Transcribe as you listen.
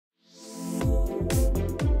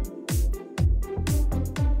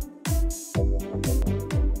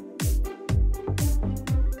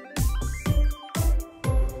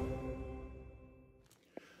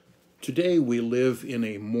Today we live in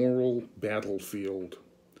a moral battlefield.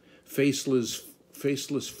 Faceless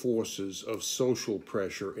forces of social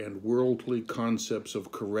pressure and worldly concepts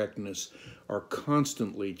of correctness are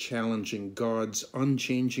constantly challenging God's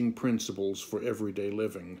unchanging principles for everyday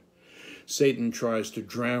living. Satan tries to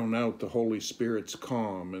drown out the Holy Spirit's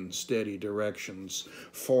calm and steady directions.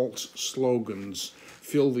 False slogans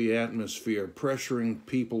fill the atmosphere, pressuring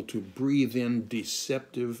people to breathe in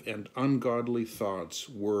deceptive and ungodly thoughts,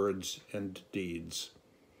 words, and deeds.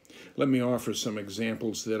 Let me offer some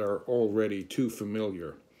examples that are already too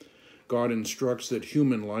familiar. God instructs that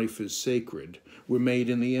human life is sacred. We're made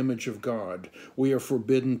in the image of God. We are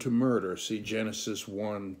forbidden to murder. See Genesis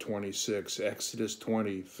 1:26, Exodus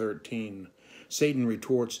 20:13. Satan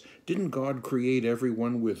retorts, didn't God create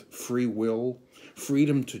everyone with free will?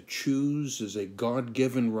 Freedom to choose is a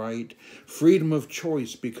God-given right. Freedom of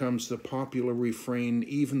choice becomes the popular refrain,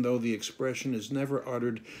 even though the expression is never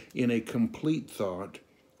uttered in a complete thought.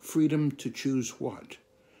 Freedom to choose what?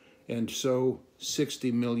 And so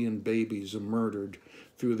 60 million babies are murdered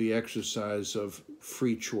through the exercise of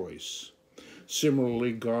free choice.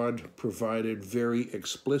 Similarly, God provided very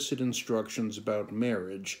explicit instructions about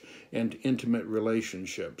marriage and intimate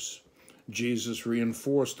relationships. Jesus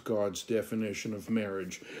reinforced God's definition of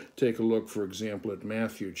marriage. Take a look, for example, at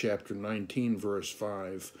Matthew chapter 19, verse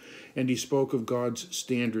 5. And he spoke of God's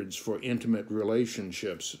standards for intimate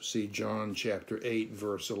relationships. See John chapter 8,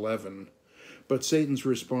 verse 11. But Satan's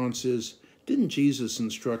response is, didn't Jesus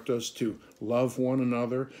instruct us to love one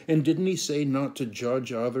another? And didn't he say not to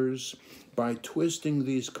judge others? By twisting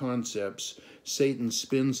these concepts, Satan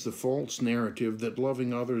spins the false narrative that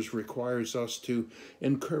loving others requires us to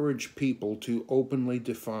encourage people to openly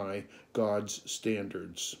defy God's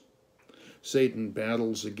standards. Satan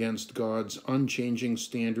battles against God's unchanging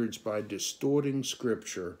standards by distorting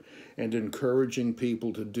Scripture and encouraging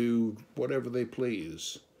people to do whatever they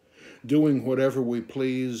please. Doing whatever we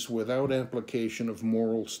please without application of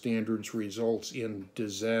moral standards results in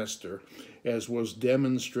disaster, as was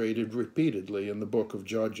demonstrated repeatedly in the book of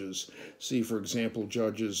Judges. See, for example,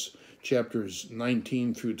 Judges chapters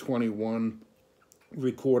 19 through 21,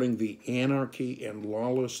 recording the anarchy and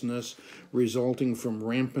lawlessness resulting from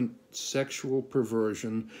rampant sexual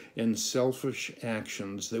perversion and selfish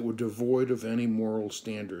actions that were devoid of any moral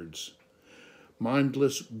standards.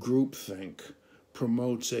 Mindless groupthink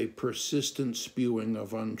promotes a persistent spewing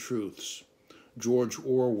of untruths. George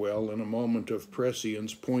Orwell, in A Moment of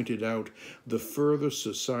Prescience, pointed out, the further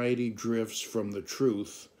society drifts from the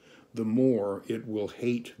truth, the more it will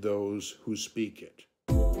hate those who speak it.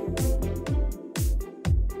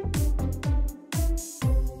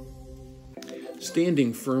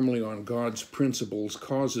 Standing firmly on God's principles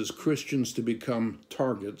causes Christians to become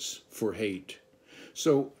targets for hate.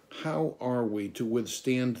 So, how are we to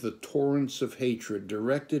withstand the torrents of hatred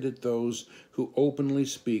directed at those who openly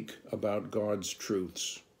speak about God's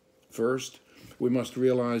truths? First, we must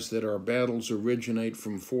realize that our battles originate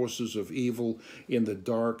from forces of evil in the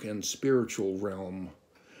dark and spiritual realm.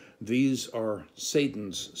 These are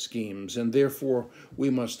Satan's schemes, and therefore we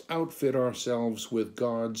must outfit ourselves with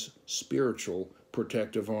God's spiritual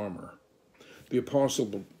protective armor. The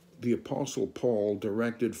Apostle Paul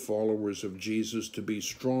directed followers of Jesus to be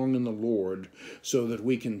strong in the Lord so that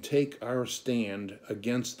we can take our stand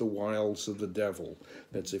against the wiles of the devil.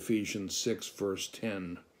 That's Ephesians 6, verse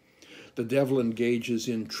 10. The devil engages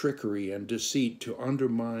in trickery and deceit to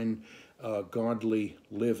undermine godly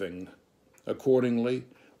living. Accordingly,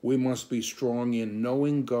 we must be strong in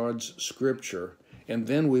knowing God's scripture, and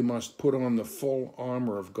then we must put on the full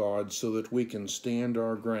armor of God so that we can stand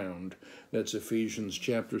our ground. That's Ephesians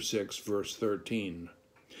chapter 6, verse 13.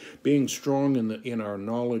 Being strong in our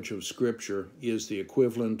knowledge of Scripture is the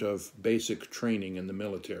equivalent of basic training in the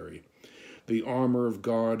military. The armor of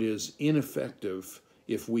God is ineffective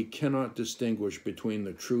if we cannot distinguish between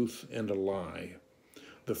the truth and a lie.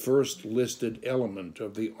 The first listed element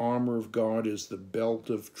of the armor of God is the belt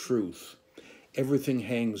of truth. Everything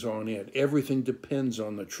hangs on it. Everything depends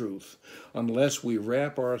on the truth. Unless we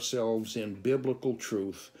wrap ourselves in biblical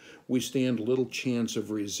truth, we stand little chance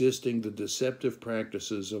of resisting the deceptive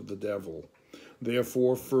practices of the devil.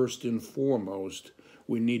 Therefore, first and foremost,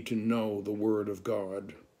 we need to know the Word of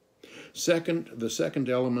God. The second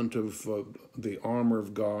element of the armor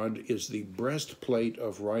of God is the breastplate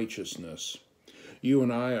of righteousness. You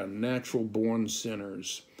and I are natural-born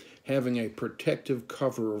sinners. Having a protective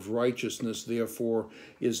cover of righteousness, therefore,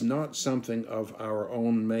 is not something of our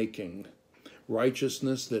own making.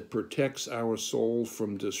 Righteousness that protects our soul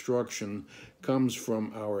from destruction comes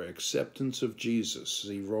from our acceptance of Jesus.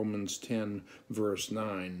 See Romans 10, verse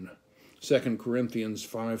 9. 2 Corinthians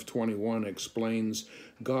 5:21 explains,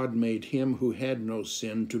 God made him who had no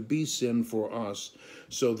sin to be sin for us,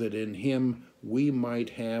 so that in him we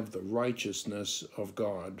might have the righteousness of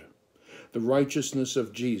God. The righteousness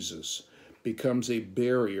of Jesus becomes a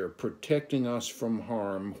barrier protecting us from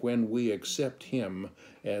harm when we accept him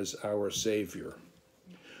as our Savior.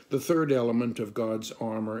 The third element of God's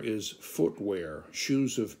armor is footwear,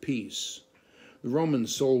 shoes of peace. The Roman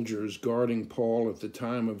soldiers guarding Paul at the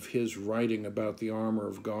time of his writing about the armor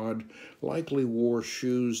of God likely wore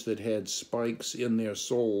shoes that had spikes in their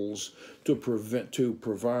soles to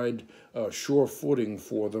provide sure footing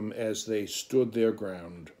for them as they stood their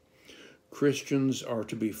ground. Christians are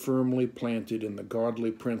to be firmly planted in the godly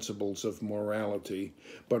principles of morality,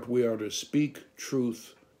 but we are to speak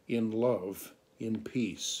truth in love, in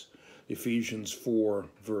peace. Ephesians 4,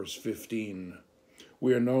 verse 15.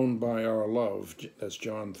 We are known by our love, that's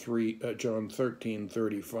John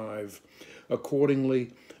 13:35. Accordingly,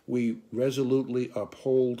 we resolutely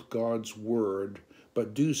uphold God's word,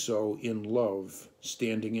 but do so in love,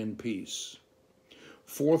 standing in peace.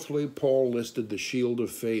 Fourthly, Paul listed the shield of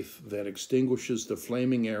faith that extinguishes the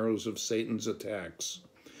flaming arrows of Satan's attacks.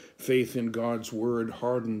 Faith in God's word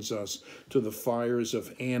hardens us to the fires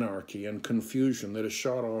of anarchy and confusion that is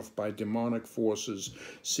shot off by demonic forces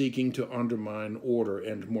seeking to undermine order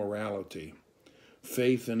and morality.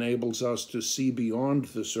 Faith enables us to see beyond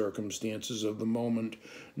the circumstances of the moment,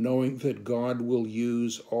 knowing that God will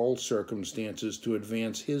use all circumstances to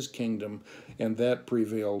advance his kingdom, and that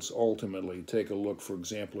prevails ultimately. Take a look, for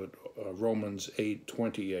example, at Romans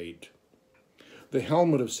 8:28. The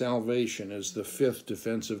helmet of salvation is the fifth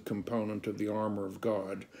defensive component of the armor of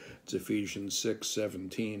God. It's Ephesians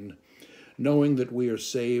 6:17. Knowing that we are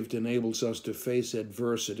saved enables us to face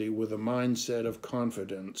adversity with a mindset of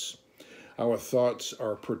confidence. Our thoughts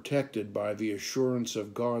are protected by the assurance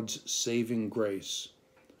of God's saving grace.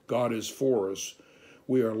 God is for us.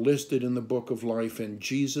 We are listed in the book of life, and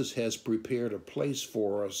Jesus has prepared a place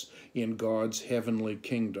for us in God's heavenly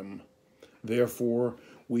kingdom. Therefore,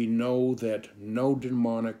 we know that no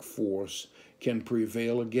demonic force can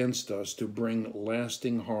prevail against us to bring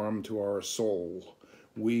lasting harm to our soul.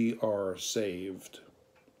 We are saved.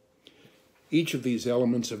 Each of these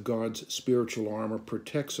elements of God's spiritual armor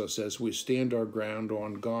protects us as we stand our ground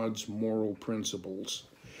on God's moral principles.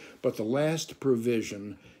 But the last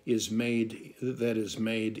provision that is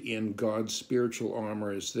made in God's spiritual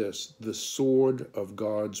armor is this: the sword of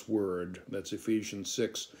God's word. That's Ephesians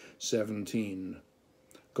 6:17.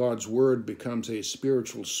 God's word becomes a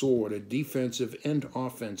spiritual sword, a defensive and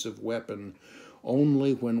offensive weapon,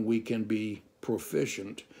 only when we can be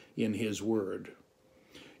proficient in his word.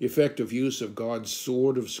 Effective use of God's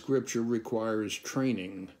sword of Scripture requires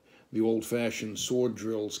training. The old-fashioned sword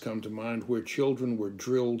drills come to mind, where children were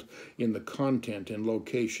drilled in the content and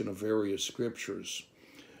location of various scriptures.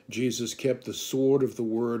 Jesus kept the sword of the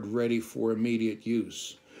word ready for immediate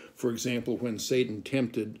use. For example, when Satan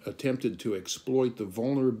attempted to exploit the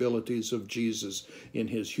vulnerabilities of Jesus in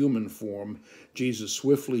his human form, Jesus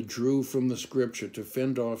swiftly drew from the Scripture to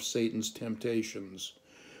fend off Satan's temptations.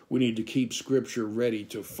 We need to keep Scripture ready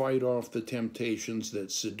to fight off the temptations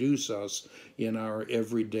that seduce us in our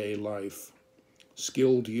everyday life.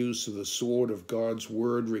 Skilled use of the sword of God's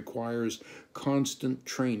word requires constant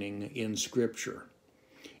training in Scripture.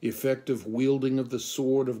 Effective wielding of the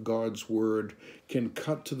sword of God's word can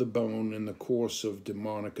cut to the bone in the course of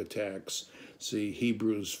demonic attacks. See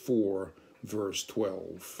Hebrews 4, verse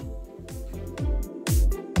 12.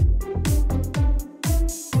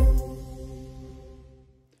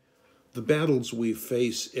 The battles we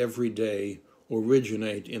face every day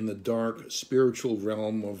originate in the dark spiritual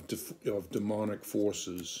realm of demonic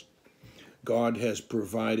forces. God has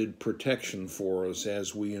provided protection for us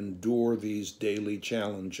as we endure these daily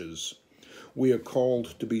challenges. We are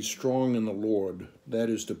called to be strong in the Lord, that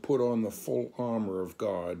is, to put on the full armor of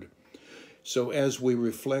God. So as we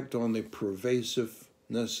reflect on the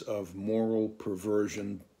pervasiveness of moral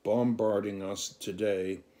perversion bombarding us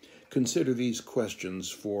today, consider these questions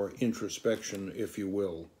for introspection, if you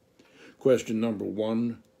will. Question number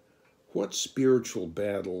 1, what spiritual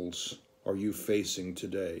battles are you facing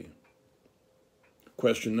today?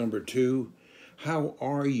 Question number 2, how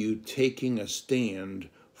are you taking a stand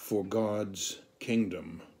for God's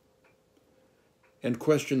kingdom? And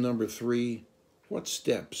question number 3, what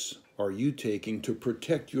steps are you taking to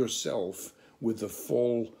protect yourself with the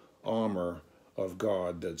full armor of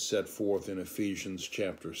God that's set forth in Ephesians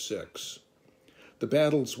chapter 6? The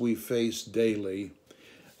battles we face daily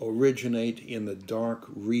originate in the dark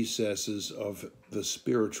recesses of the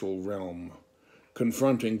spiritual realm.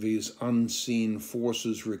 Confronting these unseen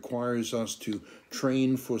forces requires us to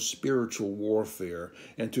train for spiritual warfare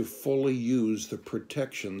and to fully use the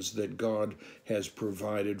protections that God has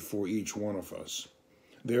provided for each one of us.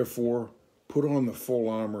 Therefore, put on the full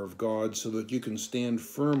armor of God so that you can stand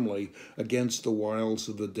firmly against the wiles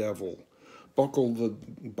of the devil.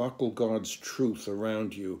 Buckle God's truth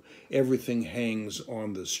around you. Everything hangs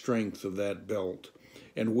on the strength of that belt.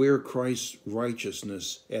 And wear Christ's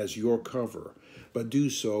righteousness as your cover, but do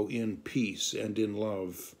so in peace and in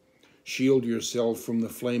love. Shield yourself from the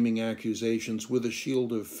flaming accusations with a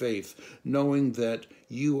shield of faith, knowing that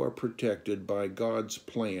you are protected by God's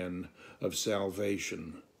plan of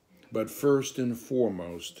salvation. But first and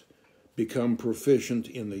foremost, become proficient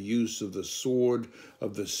in the use of the sword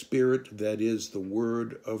of the Spirit, that is the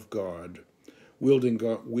Word of God.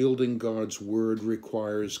 Wielding God's Word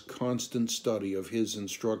requires constant study of His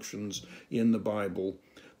instructions in the Bible.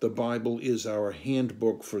 The Bible is our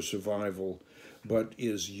handbook for survival, but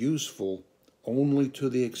is useful only to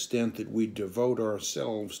the extent that we devote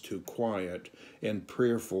ourselves to quiet and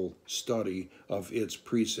prayerful study of its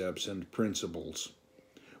precepts and principles.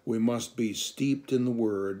 We must be steeped in the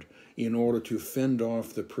Word in order to fend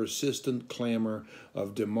off the persistent clamor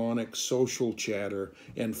of demonic social chatter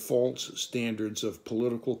and false standards of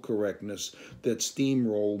political correctness that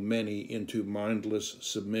steamroll many into mindless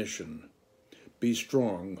submission. Be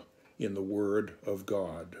strong in the Word of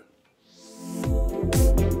God.